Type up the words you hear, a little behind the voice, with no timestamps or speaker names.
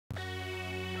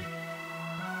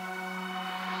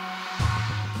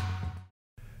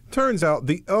Turns out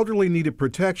the elderly needed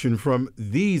protection from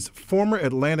these former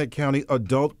Atlantic County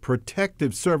Adult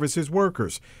Protective Services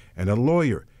workers and a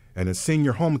lawyer and a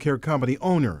senior home care company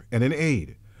owner and an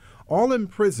aide, all in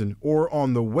prison or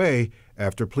on the way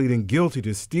after pleading guilty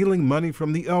to stealing money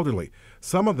from the elderly,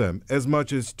 some of them as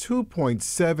much as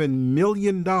 $2.7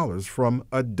 million from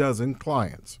a dozen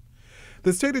clients.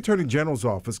 The State Attorney General's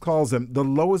office calls them the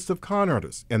lowest of con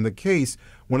artists, and the case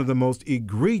one of the most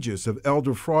egregious of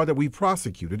elder fraud that we've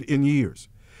prosecuted in years.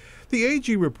 The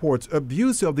AG reports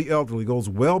abuse of the elderly goes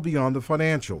well beyond the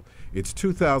financial. Its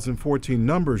 2014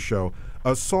 numbers show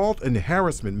assault and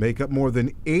harassment make up more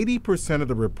than 80% of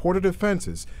the reported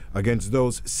offenses against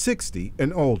those 60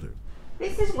 and older.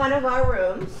 This is one of our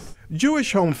rooms.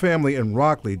 Jewish Home Family in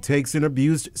Rockleigh takes in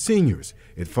abused seniors.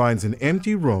 It finds an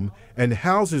empty room and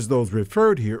houses those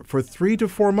referred here for 3 to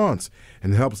 4 months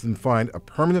and helps them find a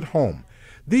permanent home.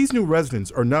 These new residents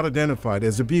are not identified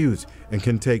as abused and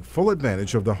can take full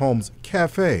advantage of the home's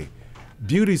cafe,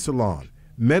 beauty salon,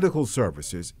 medical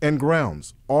services, and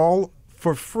grounds, all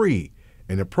for free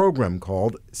in a program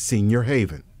called Senior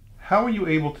Haven. How are you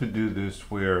able to do this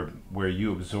where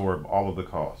you absorb all of the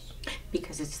costs?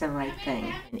 Because it's the right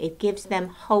thing. It gives them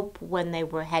hope when they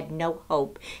had no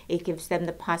hope. It gives them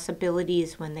the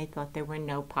possibilities when they thought there were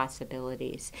no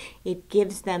possibilities. It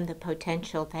gives them the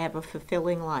potential to have a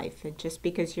fulfilling life. And just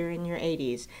because you're in your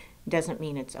 80s doesn't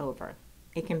mean it's over.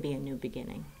 It can be a new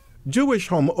beginning. Jewish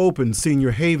Home opened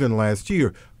Senior Haven last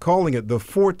year, calling it the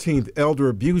 14th elder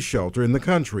abuse shelter in the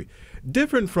country.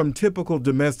 Different from typical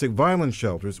domestic violence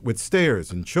shelters with stairs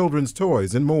and children's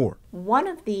toys and more. One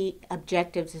of the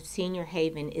objectives of Senior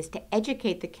Haven is to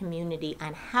educate the community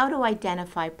on how to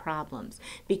identify problems,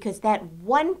 because that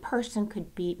one person could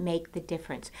make the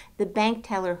difference. The bank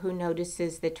teller who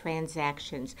notices the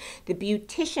transactions, the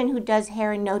beautician who does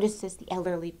hair and notices the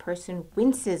elderly person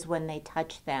winces when they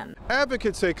touch them.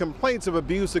 Advocates say complaints of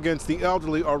abuse against the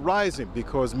elderly are rising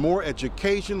because more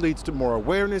education leads to more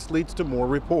awareness, leads to more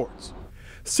reports.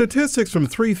 Statistics from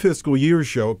 3 fiscal years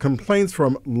show complaints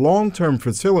from long-term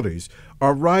facilities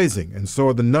are rising, and so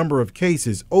are the number of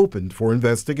cases opened for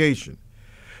investigation.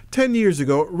 10 years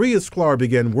ago, Rhea Sklar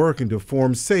began working to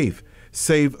form SAFE,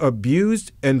 Save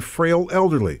Abused and Frail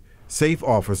Elderly. SAFE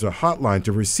offers a hotline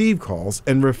to receive calls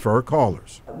and refer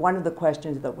callers. One of the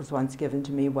questions that was once given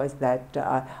to me was that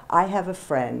I have a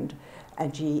friend,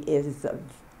 and she is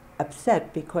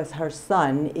upset because her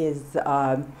son is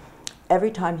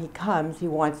every time he comes, he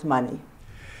wants money.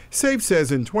 SAFE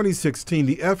says in 2016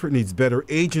 the effort needs better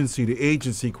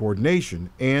agency-to-agency coordination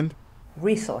and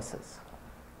resources,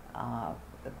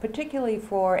 particularly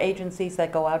for agencies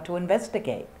that go out to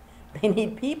investigate. They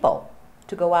need people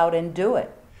to go out and do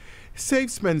it.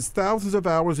 SAFE spends thousands of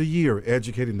hours a year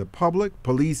educating the public,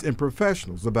 police, and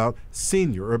professionals about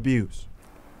senior abuse.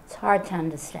 It's hard to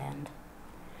understand.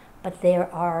 But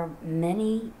there are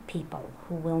many people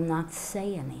who will not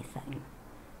say anything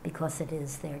because it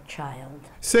is their child.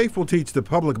 SAFE will teach the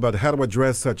public about how to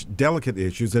address such delicate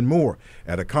issues and more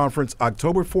at a conference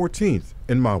October 14th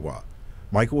in Mahwah.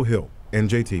 Michael Hill,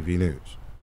 NJTV News.